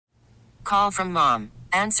Call from mom.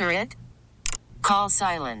 Answer it. Call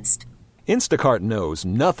silenced. Instacart knows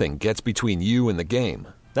nothing gets between you and the game.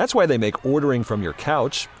 That's why they make ordering from your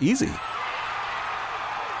couch easy.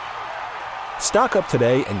 Stock up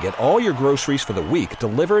today and get all your groceries for the week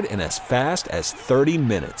delivered in as fast as 30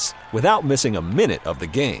 minutes without missing a minute of the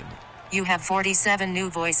game. You have 47 new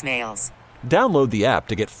voicemails. Download the app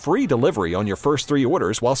to get free delivery on your first 3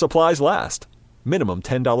 orders while supplies last. Minimum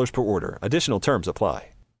 $10 per order. Additional terms apply.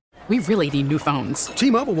 We really need new phones.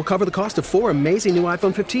 T-Mobile will cover the cost of 4 amazing new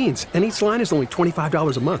iPhone 15s, and each line is only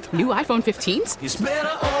 $25 a month. New iPhone 15s? It's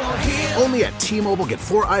better over here. Only at T-Mobile, get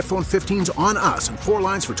 4 iPhone 15s on us and 4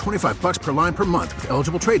 lines for $25 per line per month with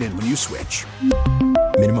eligible trade-in when you switch.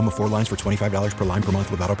 Minimum of 4 lines for $25 per line per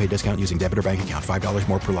month with autopay discount using debit or bank account. $5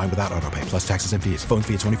 more per line without autopay, plus taxes and fees. Phone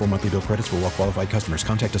fee at 24 monthly bill credits for well-qualified customers.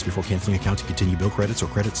 Contact us before canceling account to continue bill credits or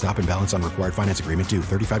credit stop and balance on required finance agreement due.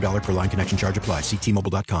 $35 per line connection charge applies. See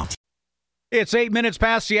T-Mobile.com. It's 8 minutes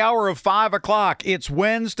past the hour of 5 o'clock. It's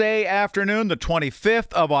Wednesday afternoon, the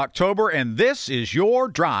 25th of October, and this is your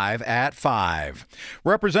Drive at 5.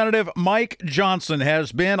 Representative Mike Johnson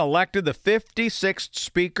has been elected the 56th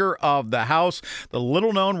Speaker of the House. The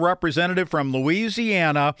little-known representative from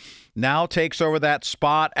Louisiana now takes over that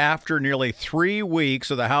spot after nearly 3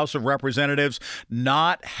 weeks of the House of Representatives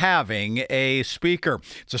not having a speaker.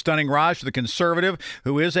 It's a stunning rise for the conservative,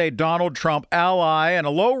 who is a Donald Trump ally and a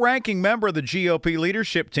low-ranking member of the GOP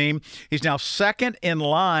leadership team. He's now second in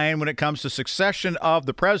line when it comes to succession of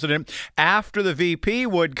the president. After the VP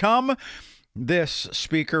would come this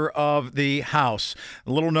Speaker of the House.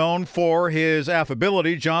 A little known for his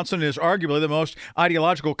affability, Johnson is arguably the most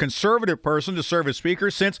ideological conservative person to serve as Speaker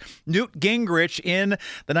since Newt Gingrich in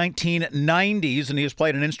the 1990s, and he has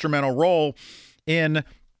played an instrumental role in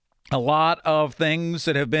a lot of things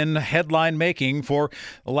that have been headline-making for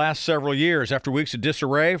the last several years. After weeks of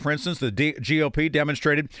disarray, for instance, the GOP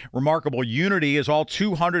demonstrated remarkable unity as all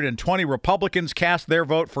 220 Republicans cast their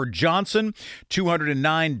vote for Johnson.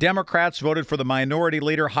 209 Democrats voted for the minority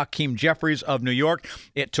leader, Hakeem Jeffries of New York.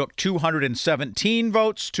 It took 217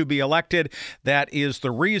 votes to be elected. That is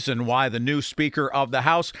the reason why the new Speaker of the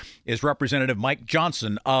House is Representative Mike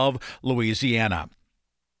Johnson of Louisiana.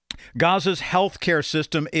 Gaza's healthcare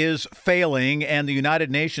system is failing, and the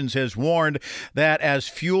United Nations has warned that as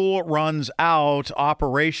fuel runs out,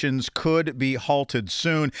 operations could be halted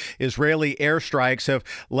soon. Israeli airstrikes have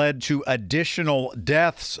led to additional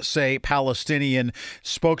deaths, say Palestinian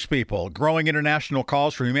spokespeople. Growing international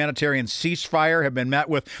calls for humanitarian ceasefire have been met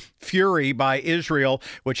with fury by Israel,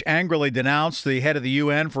 which angrily denounced the head of the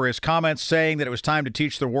UN for his comments, saying that it was time to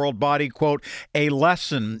teach the world body, quote, a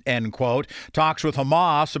lesson, end quote. Talks with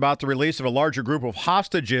Hamas about the release of a larger group of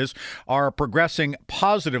hostages are progressing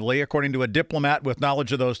positively, according to a diplomat with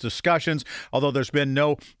knowledge of those discussions, although there's been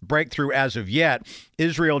no breakthrough as of yet.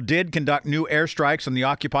 Israel did conduct new airstrikes on the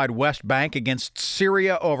occupied West Bank against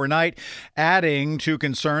Syria overnight, adding to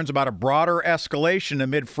concerns about a broader escalation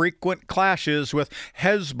amid frequent clashes with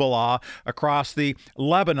Hezbollah across the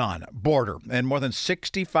Lebanon border. And more than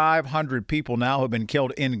 6,500 people now have been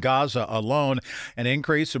killed in Gaza alone, an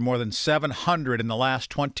increase of more than 700 in the last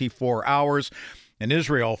 24 hours. In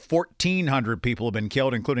Israel, 1,400 people have been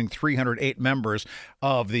killed, including 308 members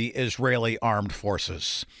of the Israeli armed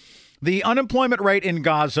forces. The unemployment rate in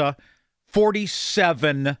Gaza,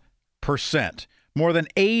 47%. More than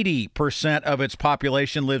 80% of its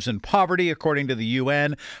population lives in poverty, according to the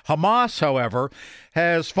UN. Hamas, however,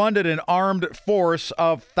 has funded an armed force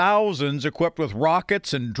of thousands equipped with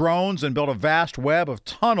rockets and drones and built a vast web of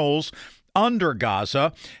tunnels under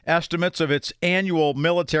Gaza. Estimates of its annual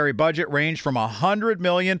military budget range from $100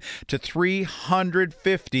 million to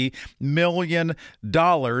 $350 million,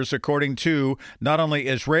 according to not only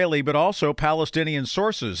Israeli but also Palestinian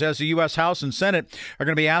sources. As the U.S. House and Senate are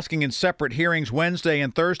going to be asking in separate hearings Wednesday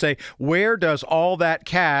and Thursday, where does all that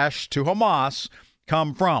cash to Hamas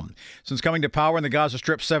come from? Since coming to power in the Gaza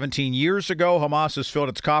Strip 17 years ago, Hamas has filled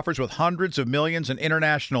its coffers with hundreds of millions in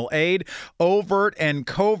international aid, overt and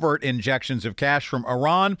covert injections of cash from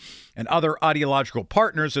Iran and other ideological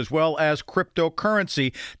partners, as well as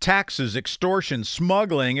cryptocurrency, taxes, extortion,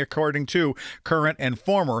 smuggling, according to current and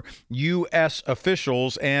former U.S.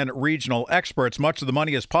 officials and regional experts. Much of the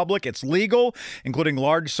money is public. It's legal, including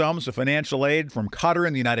large sums of financial aid from Qatar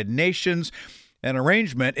and the United Nations. An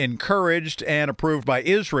arrangement encouraged and approved by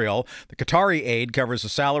Israel. The Qatari aid covers the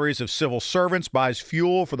salaries of civil servants, buys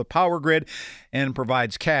fuel for the power grid, and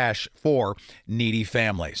provides cash for needy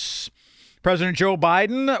families. President Joe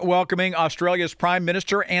Biden welcoming Australia's Prime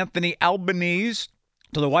Minister Anthony Albanese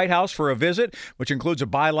to the White House for a visit, which includes a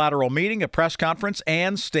bilateral meeting, a press conference,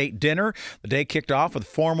 and state dinner. The day kicked off with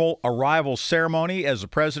formal arrival ceremony as the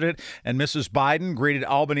president and Mrs. Biden greeted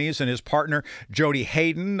Albanese and his partner, Jody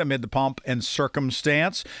Hayden, amid the pomp and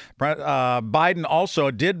circumstance. Biden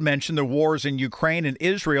also did mention the wars in Ukraine and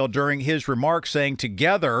Israel during his remarks, saying,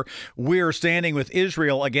 "Together, we're standing with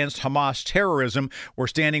Israel against Hamas terrorism. We're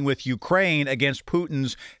standing with Ukraine against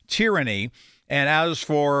Putin's tyranny." And as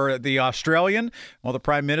for the Australian, well, the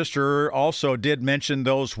Prime Minister also did mention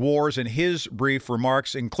those wars in his brief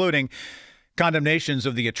remarks, including condemnations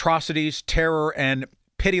of the atrocities, terror, and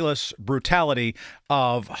pitiless brutality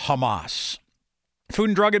of Hamas.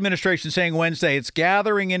 Food and Drug Administration saying Wednesday it's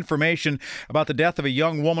gathering information about the death of a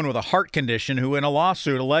young woman with a heart condition who in a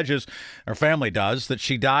lawsuit alleges, her family does, that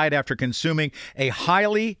she died after consuming a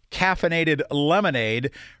highly caffeinated lemonade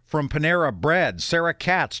from Panera Bread. Sarah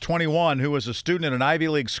Katz, 21, who was a student at an Ivy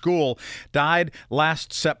League school, died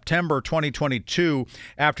last September 2022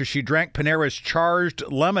 after she drank Panera's charged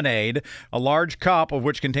lemonade, a large cup of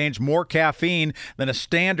which contains more caffeine than a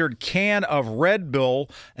standard can of Red Bull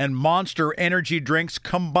and Monster energy drinks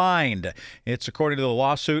combined. It's according to the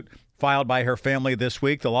lawsuit filed by her family this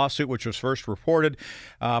week. The lawsuit, which was first reported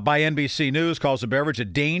by NBC News, calls the beverage a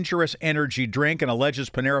dangerous energy drink and alleges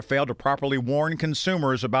Panera failed to properly warn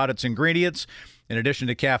consumers about its ingredients. In addition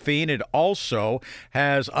to caffeine, it also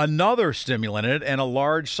has another stimulant in it, and a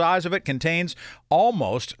large size of it contains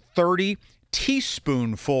almost 30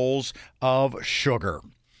 teaspoonfuls of sugar.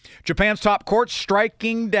 Japan's top court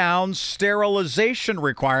striking down sterilization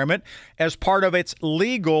requirement as part of its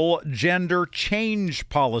legal gender change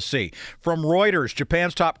policy. From Reuters,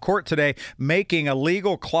 Japan's top court today making a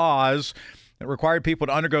legal clause that required people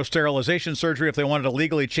to undergo sterilization surgery if they wanted to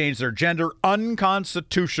legally change their gender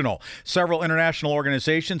unconstitutional. Several international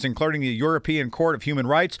organizations, including the European Court of Human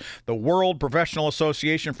Rights, the World Professional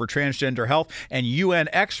Association for Transgender Health, and UN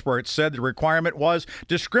experts said the requirement was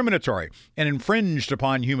discriminatory and infringed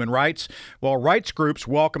upon human rights. While rights groups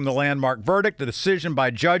welcomed the landmark verdict, the decision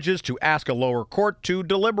by judges to ask a lower court to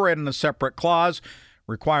deliberate on a separate clause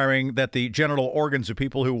requiring that the genital organs of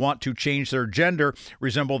people who want to change their gender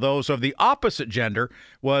resemble those of the opposite gender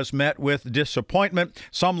was met with disappointment.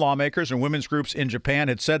 Some lawmakers and women's groups in Japan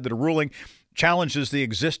had said that a ruling challenges the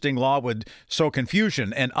existing law would sow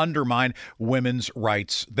confusion and undermine women's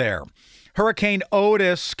rights there. Hurricane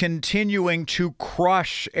Otis continuing to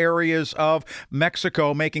crush areas of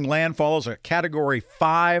Mexico, making landfall as a Category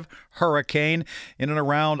 5 hurricane in and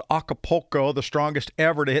around Acapulco, the strongest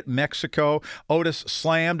ever to hit Mexico. Otis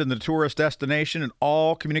slammed in the tourist destination, and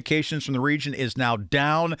all communications from the region is now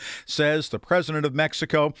down, says the president of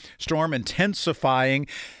Mexico. Storm intensifying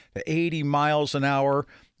to 80 miles an hour.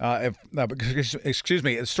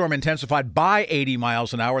 The storm intensified by 80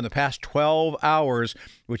 miles an hour in the past 12 hours,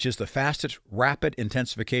 which is the fastest rapid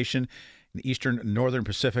intensification in the eastern northern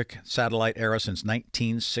Pacific satellite era since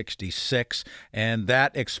 1966. And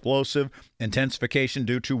that explosive intensification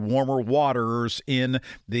due to warmer waters in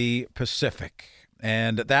the Pacific.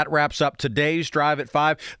 And that wraps up today's Drive at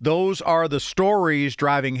 5. Those are the stories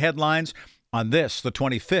driving headlines on this, the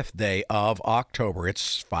 25th day of October.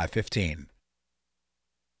 It's 5:15.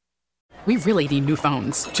 We really need new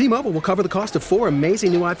phones. T-Mobile will cover the cost of 4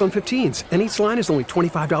 amazing new iPhone 15s, and each line is only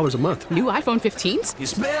 $25 a month. New iPhone 15s?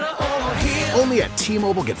 It's better over here. Only at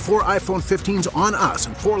T-Mobile, get 4 iPhone 15s on us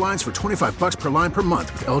and 4 lines for $25 per line per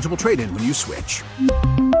month with eligible trade-in when you switch.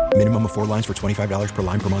 Minimum of 4 lines for $25 per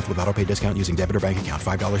line per month with autopay discount using debit or bank account.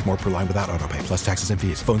 $5 more per line without autopay, plus taxes and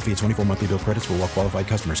fees. Phone fee at 24 monthly bill credits for well-qualified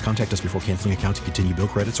customers. Contact us before canceling account to continue bill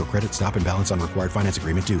credits or credit stop and balance on required finance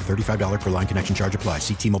agreement due. $35 per line connection charge applies.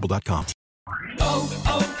 See T-Mobile.com.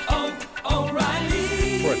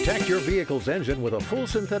 O'Reilly. Protect your vehicle's engine with a full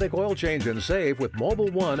synthetic oil change and save with Mobile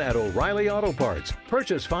One at O'Reilly Auto Parts.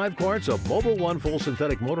 Purchase 5 quarts of Mobile One full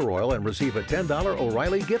synthetic motor oil and receive a $10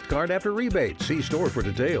 O'Reilly gift card after rebate. See store for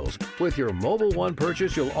details. With your Mobile One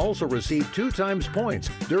purchase, you'll also receive 2 times points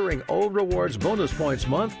during O Rewards Bonus Points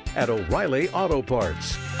Month at O'Reilly Auto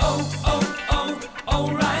Parts.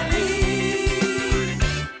 O'Reilly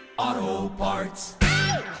Auto Parts.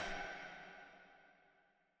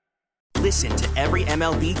 Listen to every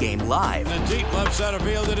MLB game live. In the deep left center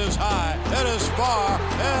field, it is high, it is far,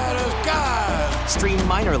 it is gone. Stream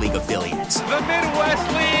minor league affiliates. The Midwest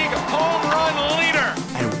League home run leader.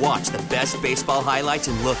 And watch the best baseball highlights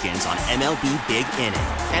and look-ins on MLB Big Inning.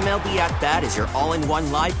 MLB At Bat is your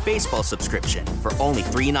all-in-one live baseball subscription for only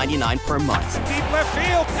 $3.99 per month. Deep left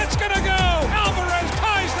field, it's gonna go. Alvarez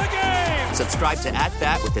ties the game. Subscribe to At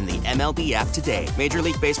Bat within the MLB app today. Major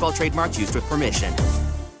League Baseball trademarks used with permission.